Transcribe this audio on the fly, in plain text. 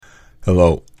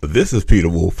Hello, this is Peter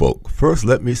Woolfolk. First,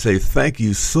 let me say thank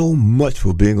you so much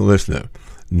for being a listener.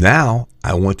 Now,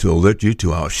 I want to alert you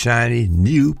to our shiny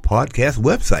new podcast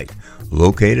website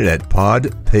located at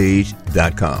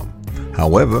podpage.com.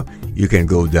 However, you can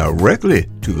go directly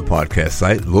to the podcast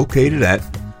site located at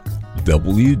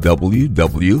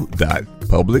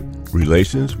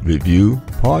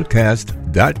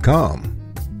www.publicrelationsreviewpodcast.com.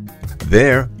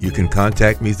 There, you can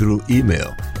contact me through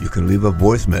email. You can leave a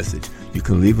voice message. You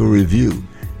can leave a review.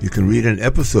 You can read an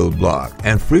episode blog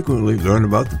and frequently learn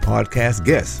about the podcast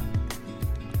guests.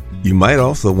 You might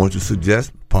also want to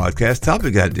suggest podcast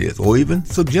topic ideas or even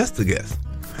suggest a guest.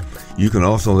 You can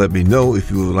also let me know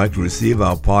if you would like to receive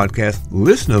our podcast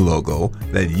listener logo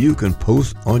that you can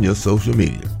post on your social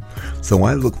media. So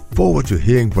I look forward to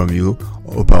hearing from you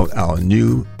about our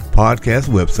new podcast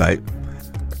website,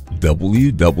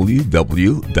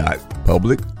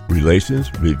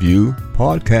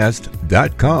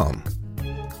 www.publicrelationsreviewpodcast.com.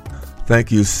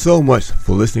 Thank you so much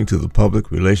for listening to the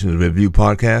Public Relations Review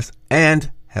Podcast, and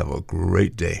have a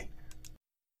great day.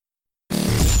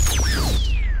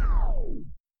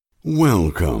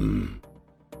 Welcome.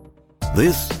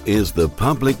 This is the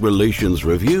Public Relations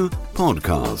Review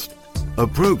Podcast, a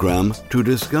program to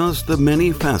discuss the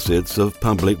many facets of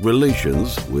public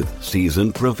relations with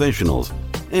seasoned professionals,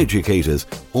 educators,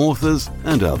 authors,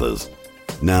 and others.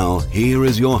 Now, here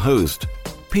is your host,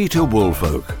 Peter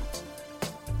Woolfolk.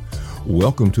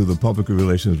 Welcome to the Public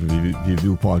Relations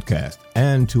Review Podcast,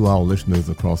 and to our listeners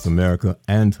across America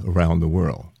and around the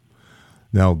world.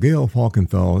 Now, Gail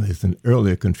Falkenthal is an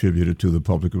earlier contributor to the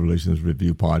Public Relations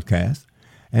Review Podcast,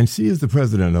 and she is the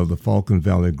president of the Falcon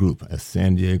Valley Group, a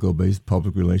San Diego-based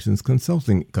public relations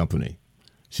consulting company.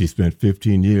 She spent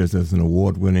 15 years as an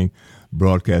award-winning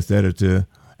broadcast editor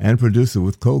and producer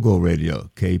with Kogo Radio,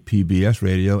 KPBS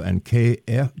Radio, and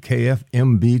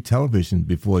KFMB Television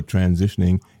before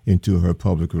transitioning into her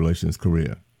public relations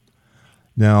career.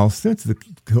 Now, since the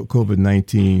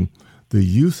COVID-19, the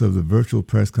use of the virtual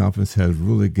press conference has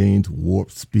really gained warp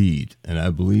speed, and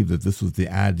I believe that this was the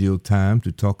ideal time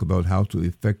to talk about how to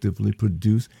effectively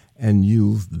produce and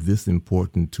use this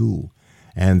important tool,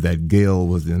 and that Gail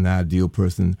was an ideal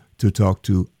person to talk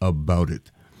to about it.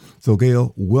 So,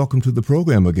 Gail, welcome to the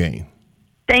program again.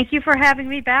 Thank you for having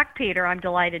me back, Peter. I'm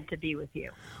delighted to be with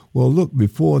you. Well, look,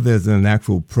 before there's an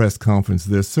actual press conference,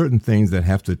 there's certain things that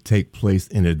have to take place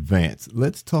in advance.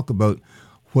 Let's talk about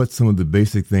what some of the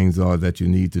basic things are that you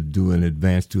need to do in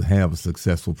advance to have a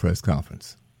successful press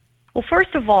conference. Well,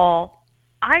 first of all,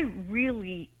 I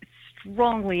really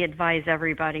strongly advise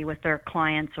everybody with their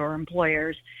clients or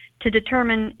employers to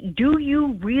determine, do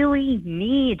you really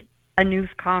need a news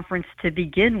conference to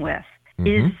begin with? Mm-hmm.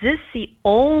 Is this the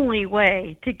only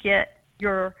way to get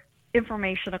your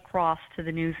information across to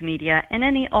the news media and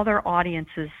any other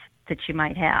audiences that you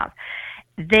might have?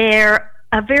 They're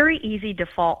a very easy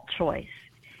default choice.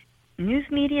 News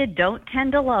media don't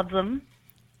tend to love them.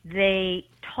 They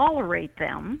tolerate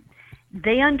them.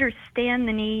 They understand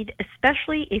the need,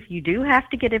 especially if you do have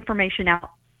to get information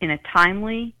out in a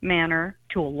timely manner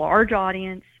to a large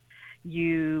audience.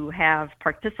 You have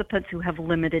participants who have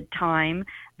limited time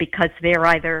because they're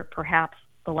either perhaps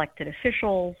elected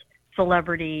officials,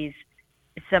 celebrities,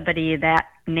 somebody of that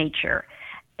nature.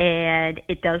 And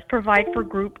it does provide for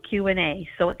group Q&A,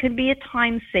 so it can be a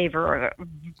time saver,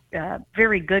 a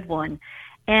very good one.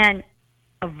 And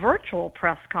a virtual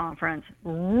press conference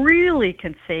really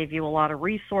can save you a lot of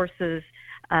resources.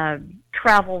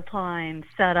 Travel time,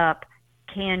 setup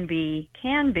can be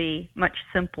much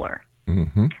simpler.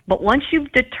 Mm-hmm. But once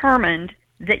you've determined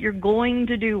that you're going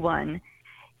to do one,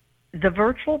 the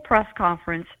virtual press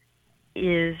conference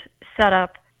is set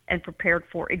up and prepared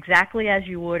for exactly as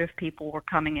you would if people were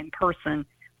coming in person,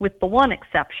 with the one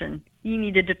exception: you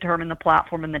need to determine the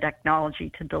platform and the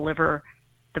technology to deliver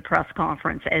the press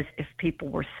conference as if people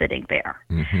were sitting there.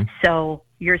 Mm-hmm. So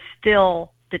you're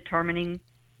still determining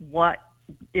what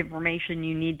information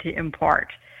you need to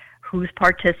impart, who's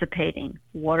participating,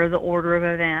 what are the order of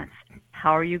events,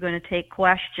 how are you going to take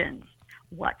questions,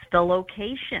 what's the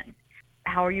location,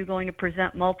 how are you going to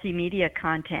present multimedia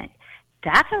content.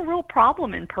 That's a real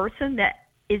problem in person that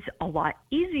is a lot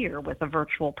easier with a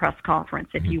virtual press conference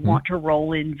if you want to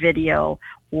roll in video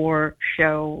or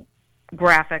show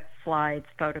graphics, slides,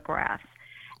 photographs.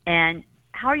 And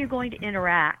how are you going to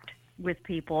interact with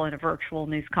people in a virtual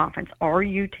news conference? Are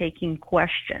you taking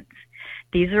questions?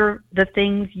 These are the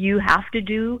things you have to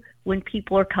do when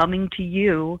people are coming to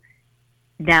you.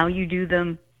 Now you do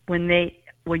them when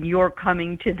you're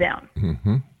coming to them.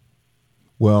 Mm-hmm.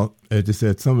 Well, as you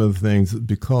said, some of the things,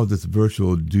 because it's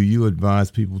virtual, do you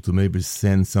advise people to maybe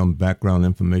send some background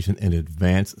information in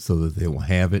advance so that they will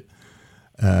have it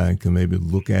and can maybe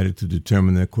look at it to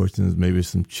determine their questions, maybe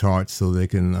some charts so they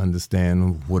can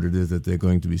understand what it is that they're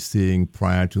going to be seeing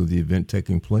prior to the event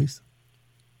taking place?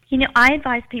 I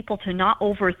advise people to not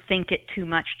overthink it too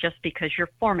much just because your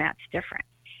format's different.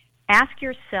 Ask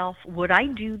yourself, would I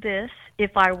do this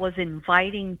if I was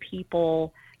inviting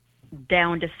people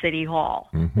down to City Hall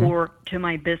or to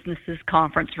my business's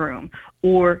conference room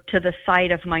or to the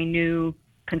site of my new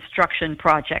construction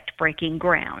project breaking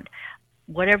ground?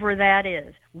 Whatever that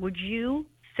is, would you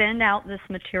send out this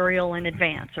material in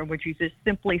advance, or would you just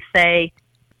simply say,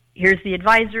 here's the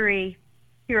advisory,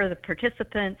 here are the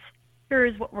participants,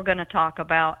 here's what we're going to talk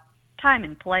about, time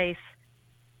and place,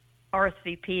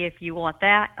 RSVP if you want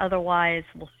that, otherwise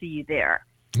we'll see you there.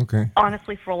 Okay.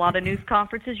 Honestly, for a lot of news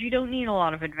conferences, you don't need a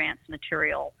lot of advanced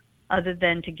material other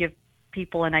than to give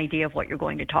people an idea of what you're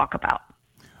going to talk about.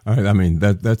 All right. I mean,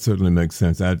 that certainly makes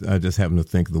sense. I just happened to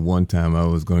think the one time I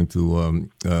was going to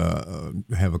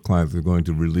have a client that was going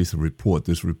to release a report.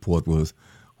 This report was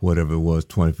whatever it was,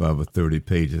 25 or 30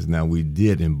 pages. Now, we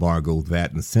did embargo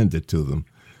that and send it to them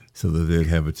so that they'd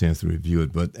have a chance to review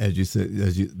it. But as you said,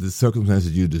 the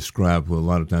circumstances you described, well, a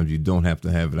lot of times you don't have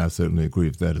to have it. I certainly agree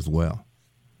with that as well.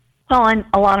 Well, and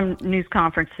a lot of news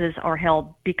conferences are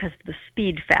held because of the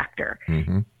speed factor.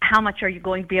 How much are you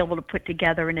going to be able to put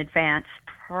together in advance?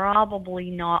 Probably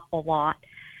not a lot.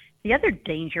 The other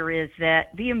danger is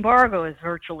that the embargo has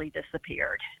virtually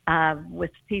disappeared.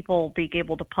 With people being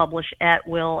able to publish at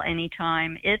will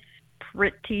anytime, it's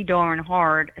pretty darn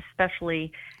hard,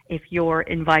 especially if you're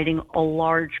inviting a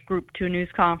large group to a news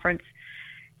conference.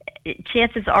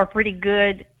 Chances are pretty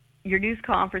good your news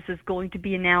conference is going to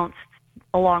be announced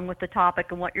along with the topic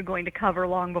and what you're going to cover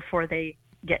long before they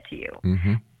get to you.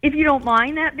 If you don't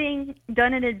mind that being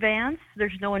done in advance,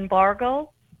 there's no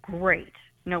embargo, great,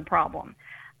 no problem.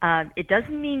 It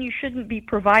doesn't mean you shouldn't be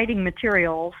providing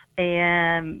materials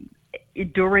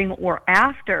during or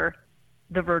after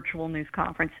the virtual news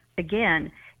conference.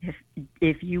 Again,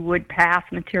 if you would pass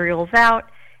materials out,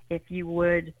 if you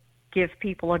would give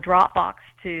people a Dropbox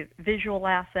to visual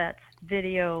assets,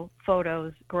 video,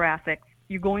 photos, graphics,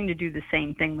 you're going to do the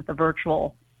same thing with a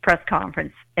virtual press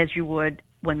conference as you would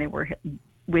when they were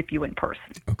with you in person.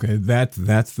 Okay, that's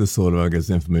the sort of, I guess,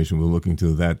 information we're looking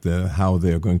to, that how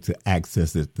they're going to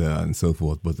access it and so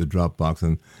forth, but the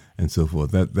Dropbox and so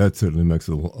forth, that certainly makes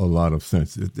a lot of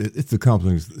sense. It's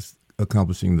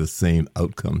accomplishing the same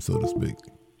outcome, so to speak.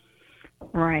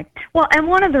 Right. Well, and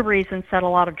one of the reasons that a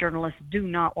lot of journalists do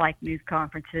not like news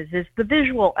conferences is the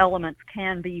visual elements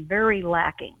can be very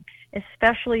lacking,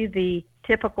 especially the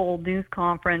typical news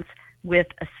conference with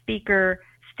a speaker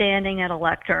standing at a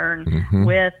lectern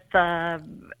with a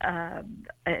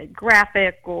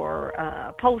graphic or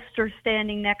a poster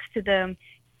standing next to them.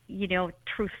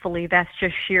 Truthfully, that's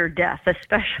just sheer death,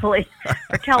 especially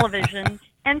for television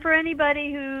and for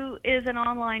anybody who is an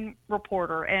online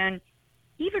reporter. And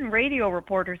even radio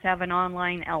reporters have an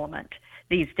online element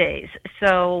these days.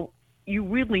 So you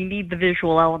really need the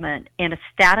visual element. And a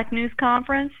static news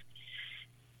conference,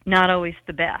 not always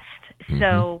the best.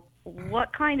 So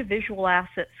what kind of visual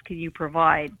assets can you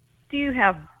provide? Do you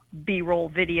have B-roll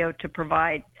video to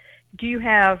provide? Do you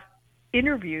have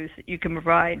interviews that you can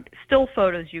provide, still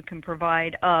photos you can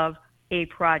provide of a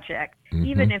project,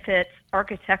 even if it's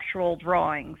architectural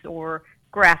drawings or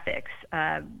graphics?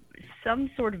 Some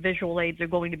sort of visual aids are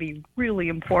going to be really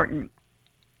important.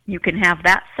 You can have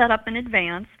that set up in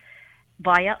advance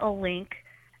via a link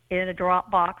in a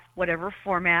Dropbox, whatever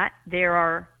format. There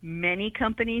are many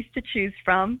companies to choose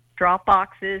from. Dropbox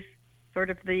is sort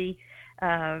of the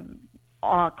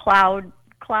cloud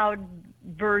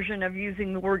version of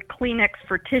using the word Kleenex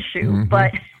for tissue,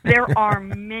 but there are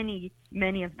many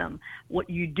of them. What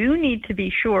you do need to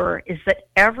be sure is that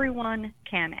everyone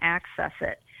can access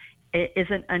it. It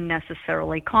isn't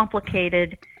unnecessarily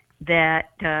complicated,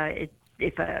 that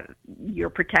if you're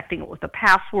protecting it with a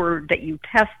password, that you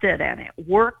test it and it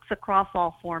works across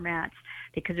all formats,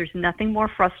 because there's nothing more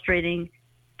frustrating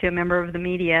to a member of the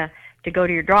media to go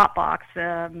to your Dropbox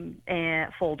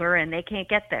folder and they can't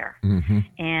get there.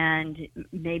 And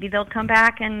maybe they'll come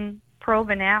back and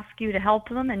probe and ask you to help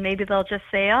them, and maybe they'll just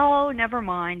say, oh, never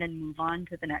mind, and move on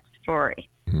to the next story.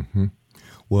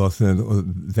 Well, so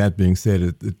that being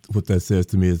said, what that says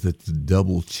to me is that to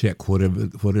double check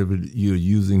whatever you're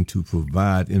using to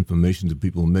provide information to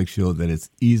people, make sure that it's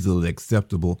easily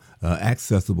accessible,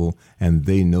 and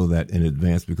they know that in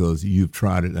advance because you've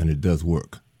tried it and it does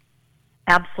work.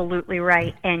 Absolutely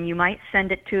right. And you might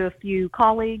send it to a few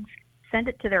colleagues, send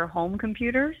it to their home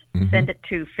computers, send it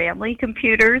to family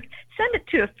computers, send it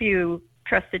to a few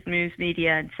trusted news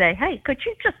media and say, hey, could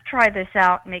you just try this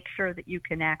out and make sure that you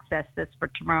can access this for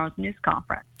tomorrow's news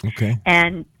conference? Okay.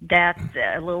 And that's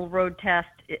a little road test,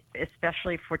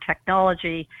 especially for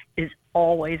technology, is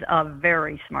always a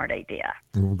very smart idea.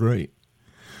 Well, great.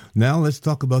 Now let's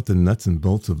talk about the nuts and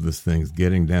bolts of this thing,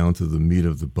 getting down to the meat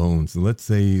of the bones. Let's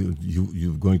say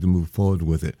you're going to move forward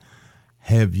with it.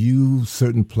 Have you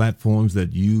certain platforms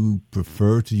that you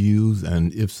prefer to use,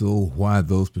 and if so, why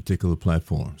those particular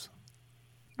platforms?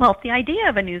 Well, the idea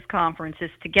of a news conference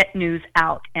is to get news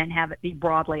out and have it be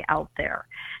broadly out there.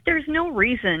 There's no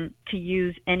reason to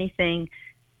use anything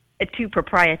too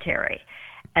proprietary.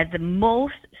 The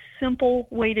most simple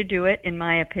way to do it, in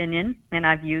my opinion, and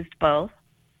I've used both,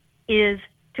 is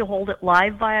to hold it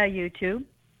live via YouTube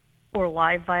or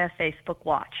live via Facebook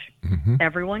Watch.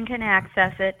 Everyone can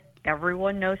access it.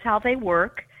 Everyone knows how they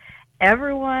work.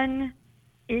 Everyone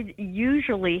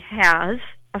usually has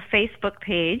a Facebook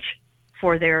page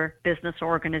for their business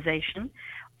organization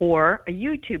or a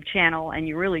YouTube channel, and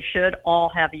you really should all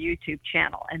have a YouTube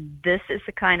channel. And this is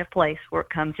the kind of place where it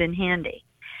comes in handy.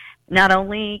 Not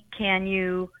only can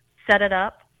you set it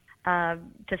up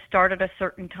to start at a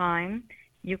certain time,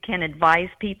 you can advise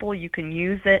people, you can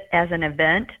use it as an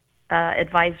event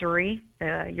advisory.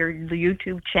 Your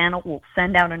YouTube channel will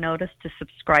send out a notice to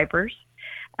subscribers.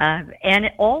 And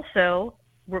it also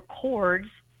records,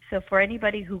 so for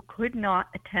anybody who could not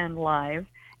attend live,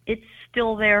 it's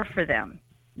still there for them.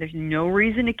 There's no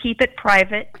reason to keep it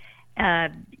private.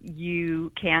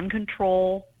 You can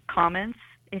control comments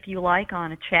if you like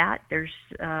on a chat. There's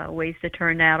ways to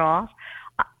turn that off.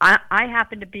 I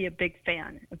happen to be a big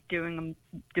fan of doing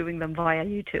them via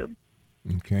YouTube.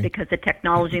 Okay. Because the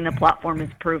technology and the platform is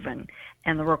proven,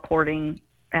 and the recording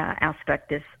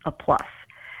aspect is a plus.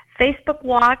 Facebook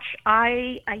Watch,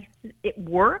 it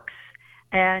works,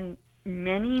 and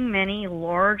many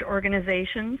large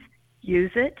organizations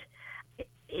use it.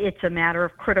 It's a matter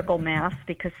of critical mass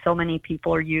because so many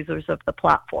people are users of the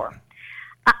platform.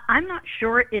 I'm not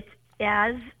sure it's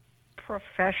as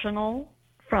professional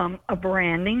from a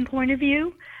branding point of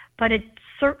view, but it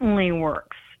certainly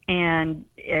works and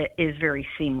it is very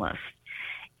seamless.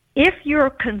 If you're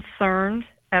concerned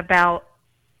about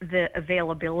the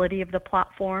availability of the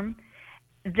platform,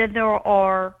 then there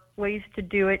are ways to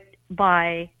do it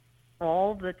by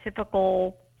all the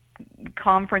typical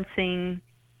conferencing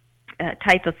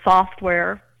type of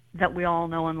software that we all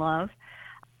know and love.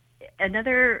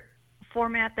 Another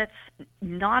format that's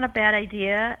not a bad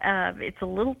idea, it's a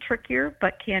little trickier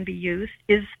but can be used,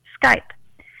 is Skype.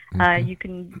 You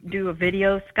can do a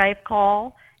video Skype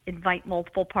call, invite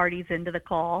multiple parties into the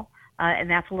call, and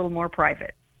that's a little more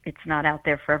private. It's not out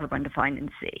there for everyone to find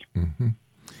and see.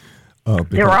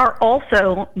 There are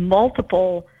also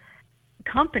multiple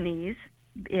companies,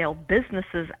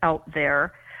 businesses out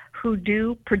there who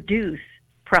do produce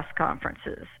press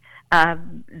conferences.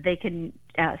 They can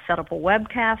set up a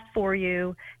webcast for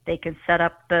you. They can set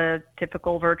up the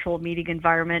typical virtual meeting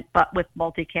environment, but with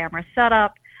multi-camera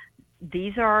setup.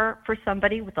 These are for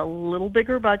somebody with a little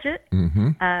bigger budget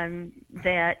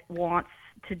that wants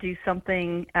to do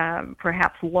something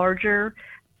perhaps larger.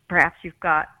 Perhaps you've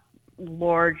got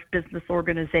large business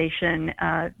organization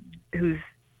whose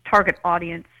target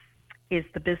audience is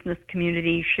the business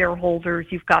community, shareholders.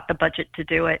 You've got the budget to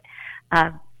do it.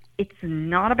 It's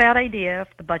not a bad idea, if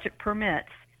the budget permits,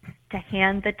 to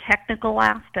hand the technical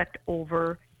aspect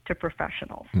over to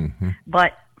professionals.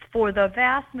 But for the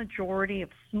vast majority of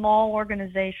small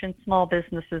organizations, small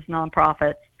businesses,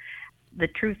 nonprofits, the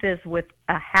truth is with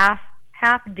a half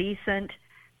decent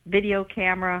video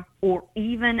camera or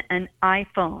even an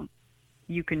iPhone,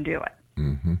 you can do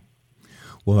it.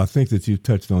 Well, I think that you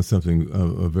touched on something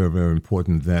very, very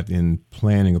important, that in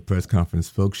planning a press conference,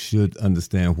 folks should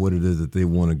understand what it is that they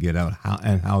want to get out,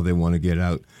 how they want to get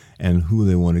out, and who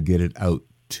they want to get it out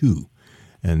to.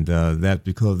 And that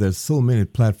because there's so many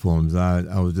platforms.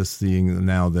 I was just seeing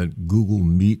now that Google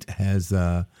Meet has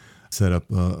set up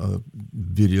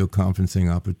video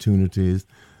conferencing opportunities.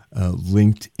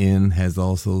 LinkedIn has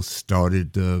also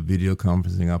started video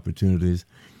conferencing opportunities.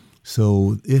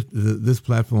 So if this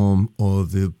platform or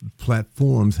the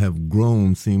platforms have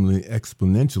grown seemingly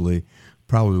exponentially,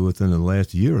 probably within the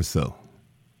last year or so.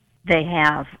 They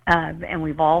have, and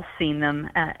we've all seen them.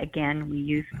 Again, we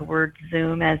use the word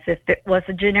Zoom as if it was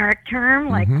a generic term,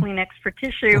 like Kleenex for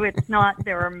tissue. It's not.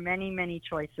 There are many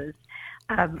choices.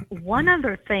 One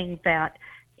other thing that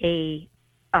a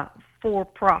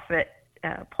for-profit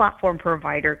platform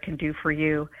provider can do for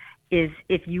you is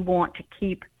if you want to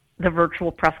keep the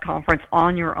virtual press conference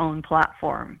on your own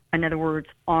platform. In other words,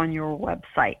 on your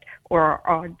website or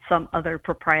on some other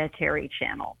proprietary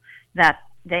channel. That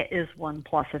is one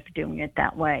plus of doing it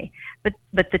that way. But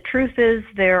the truth is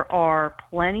there are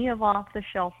plenty of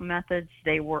off-the-shelf methods.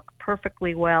 They work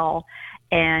perfectly well.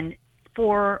 And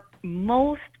for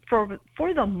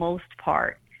the most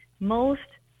part, most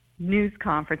news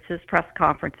conferences, press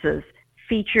conferences,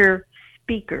 feature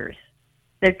speakers.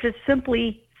 They're just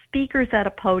simply speakers at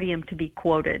a podium to be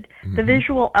quoted. Mm-hmm. The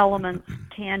visual elements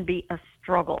can be a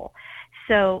struggle.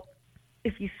 So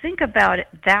if you think about it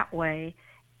that way,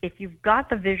 if you've got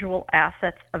the visual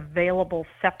assets available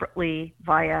separately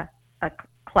via a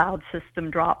cloud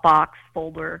system, Dropbox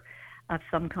folder of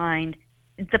some kind,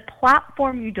 the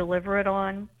platform you deliver it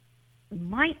on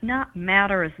might not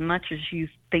matter as much as you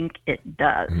think it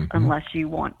does, mm-hmm. unless you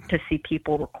want to see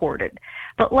people recorded.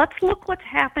 But let's look what's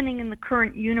happening in the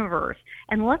current universe,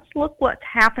 and let's look what's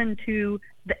happened to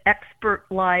the expert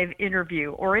live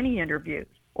interview, or any interview,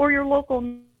 or your local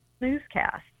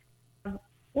newscast,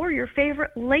 or your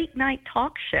favorite late night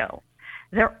talk show.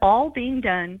 They're all being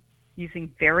done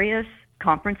using various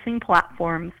conferencing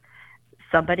platforms,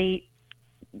 somebody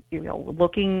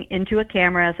looking into a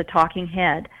camera as a talking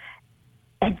head.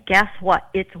 And guess what?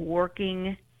 It's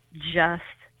working just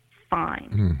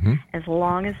fine. Mm-hmm. As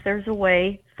long as there's a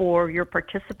way for your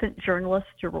participant journalist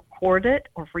to record it,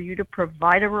 or for you to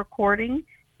provide a recording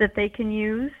that they can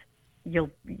use, you'll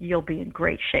be in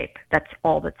great shape. That's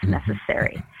all that's mm-hmm.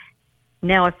 necessary.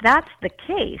 Now, if that's the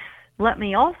case, let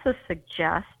me also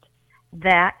suggest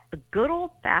that a good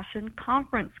old-fashioned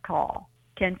conference call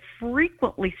can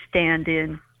frequently stand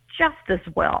in just as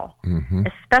well, mm-hmm.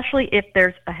 especially if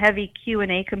there's a heavy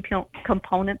Q&A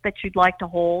component that you'd like to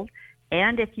hold,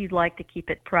 and if you'd like to keep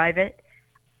it private.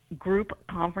 Group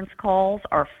conference calls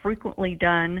are frequently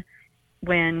done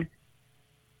when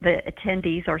the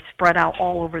attendees are spread out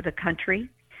all over the country,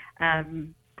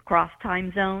 across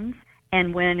time zones,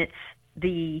 and when it's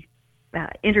the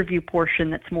interview portion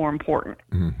that's more important.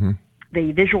 Mm-hmm.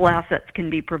 The visual assets can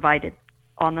be provided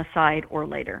on the side or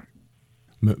later.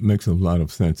 Makes a lot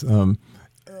of sense.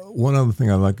 One other thing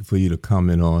I'd like for you to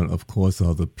comment on, of course,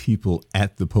 are the people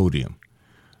at the podium,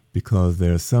 because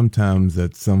there are sometimes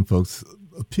that some folks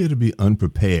appear to be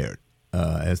unprepared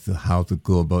as to how to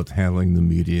go about handling the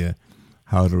media,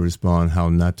 how to respond, how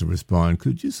not to respond.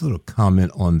 Could you sort of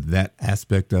comment on that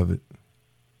aspect of it?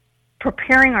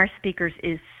 Preparing our speakers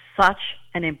is such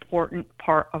an important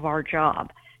part of our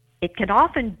job. It can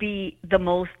often be the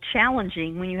most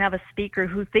challenging when you have a speaker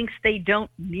who thinks they don't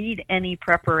need any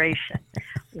preparation.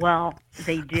 Well,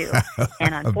 they do.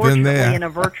 And unfortunately, in a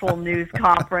virtual news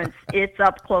conference, it's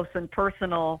up close and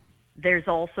personal. There's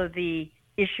also the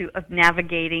issue of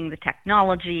navigating the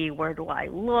technology. Where do I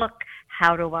look?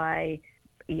 How do I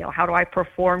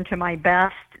perform to my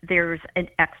best? There's an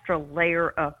extra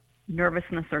layer of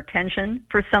nervousness or tension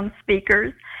for some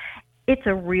speakers. It's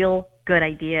a real good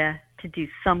idea to do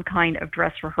some kind of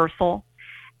dress rehearsal.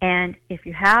 And if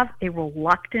you have a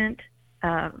reluctant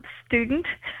student,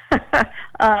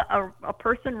 a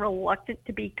person reluctant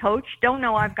to be coached, don't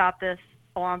know I've got this,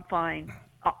 oh, I'm fine,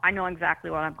 oh, I know exactly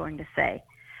what I'm going to say.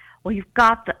 Well, you've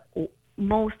got the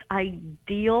most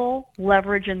ideal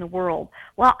leverage in the world.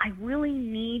 Well, I really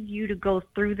need you to go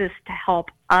through this to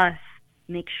help us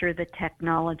make sure the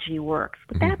technology works.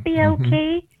 Would that be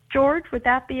okay, George? Would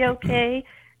that be okay?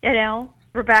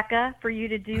 Rebecca, for you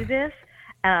to do this,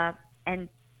 and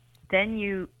then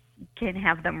you can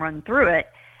have them run through it,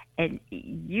 and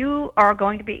you are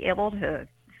going to be able to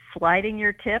slide in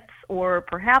your tips, or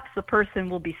perhaps the person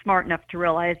will be smart enough to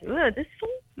realize,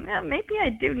 maybe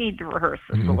I do need to rehearse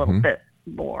this a little bit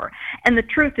more. And the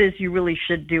truth is, you really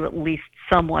should do at least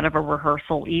somewhat of a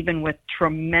rehearsal, even with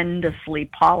tremendously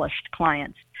polished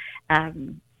clients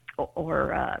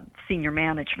or senior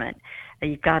management.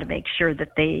 You've got to make sure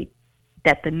that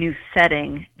the new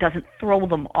setting doesn't throw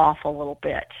them off a little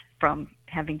bit from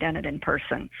having done it in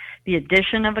person. The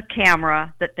addition of a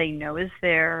camera that they know is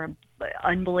there,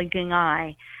 unblinking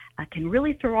eye, can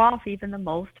really throw off even the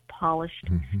most polished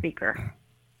speaker.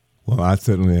 Well, I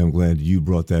certainly am glad you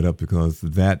brought that up, because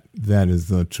that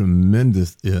is a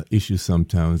tremendous issue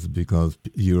sometimes, because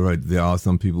you're right, there are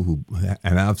some people who,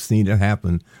 and I've seen it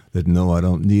happen, that no, I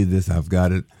don't need this, I've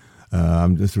got it.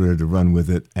 I'm just ready to run with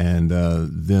it, and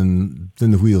then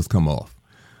the wheels come off.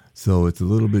 So it's a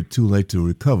little bit too late to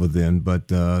recover then, but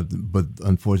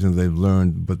unfortunately they've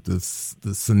learned, but the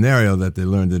scenario that they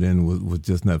learned it in was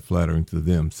just not flattering to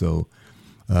them. So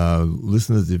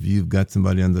listeners, if you've got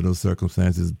somebody under those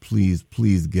circumstances, please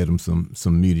get them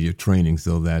some media training,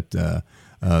 so that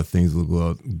things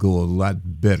will go a lot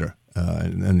better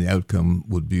and the outcome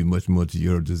would be much more to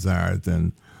your desire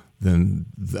than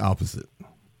the opposite.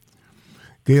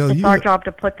 Gail, it's our job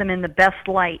to put them in the best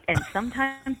light, and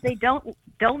sometimes they don't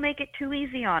make it too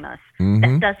easy on us. Mm-hmm.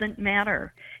 That doesn't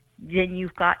matter. Then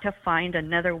you've got to find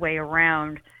another way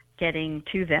around getting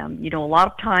to them. A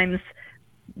lot of times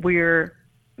we're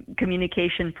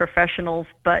communication professionals,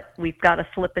 but we've got to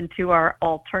slip into our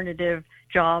alternative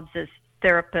jobs as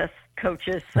therapists,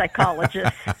 coaches,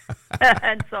 psychologists,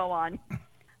 and so on.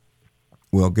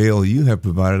 Well, Gail, you have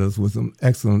provided us with some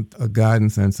excellent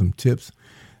guidance and some tips.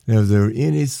 Is there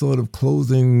any sort of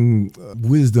closing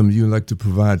wisdom you'd like to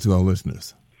provide to our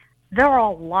listeners? There are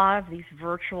a lot of these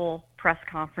virtual press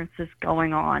conferences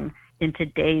going on in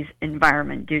today's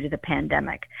environment due to the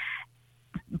pandemic.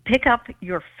 Pick up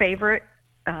your favorite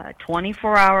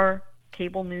 24-hour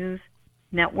cable news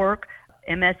network,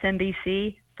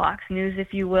 MSNBC, Fox News,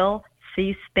 if you will,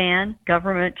 C-SPAN,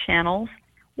 government channels.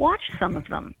 Watch some of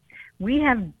them. We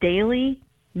have daily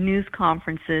news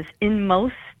conferences in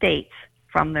most states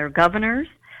from their governors,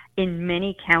 in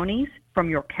many counties from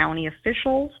your county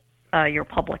officials, your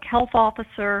public health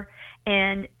officer,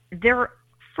 and they're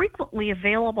frequently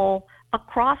available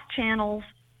across channels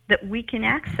that we can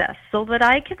access so that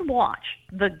I can watch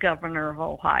the governor of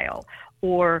Ohio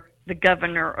or the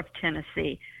governor of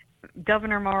Tennessee.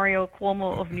 Governor Mario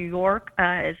Cuomo of New York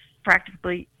has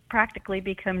practically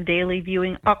become daily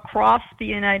viewing across the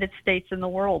United States and the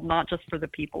world, not just for the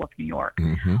people of New York.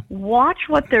 Mm-hmm. Watch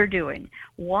what they're doing.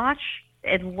 Watch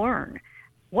and learn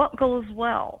what goes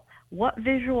well. What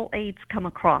visual aids come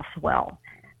across well?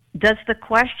 Does the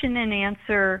question and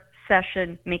answer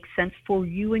session make sense for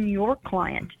you and your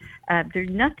client? There's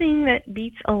nothing that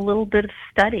beats a little bit of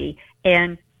study,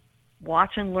 and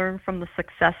watch and learn from the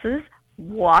successes,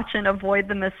 watch and avoid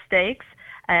the mistakes,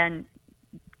 and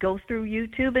go through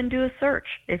YouTube and do a search.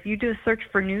 If you do a search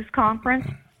for news conference,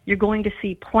 you're going to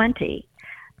see plenty.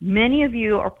 Many of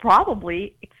you are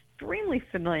probably extremely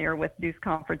familiar with news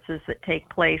conferences that take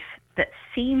place that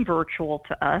seem virtual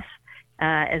to us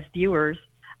as viewers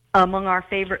among our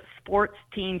favorite sports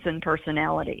teams and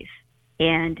personalities.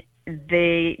 And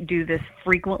they do this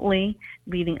frequently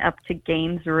leading up to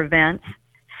games or events.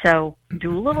 So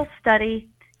do a little study.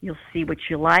 You'll see what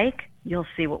you like. You'll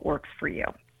see what works for you.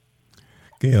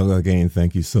 Gail, again,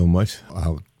 thank you so much.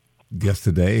 Our guest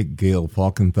today, Gail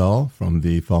Falkenthal from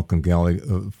the Falcon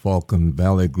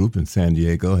Valley Group in San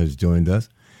Diego, has joined us.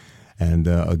 And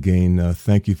again,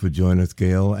 thank you for joining us,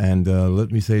 Gail. And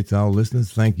let me say to our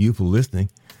listeners, thank you for listening.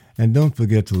 And don't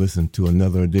forget to listen to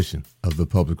another edition of the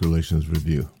Public Relations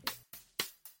Review.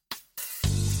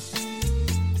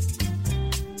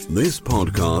 This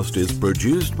podcast is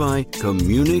produced by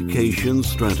Communication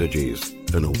Strategies,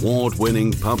 an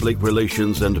award-winning public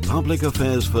relations and public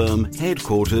affairs firm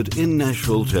headquartered in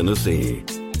Nashville, Tennessee.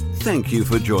 Thank you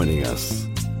for joining us.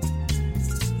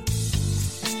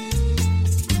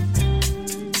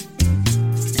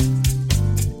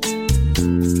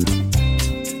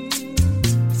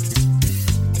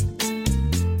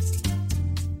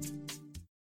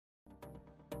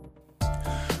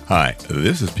 Hi,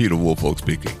 this is Peter Woolfolk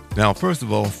speaking. Now, first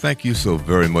of all, thank you so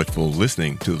very much for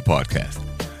listening to the podcast.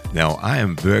 Now, I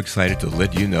am very excited to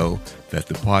let you know that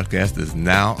the podcast is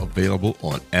now available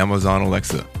on Amazon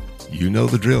Alexa. You know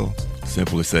the drill.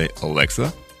 Simply say,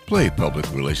 Alexa, play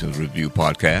Public Relations Review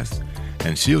podcast,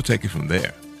 and she'll take it from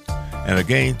there. And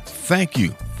again, thank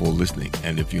you for listening.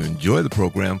 And if you enjoy the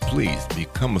program, please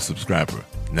become a subscriber.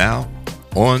 Now,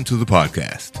 on to the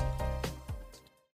podcast.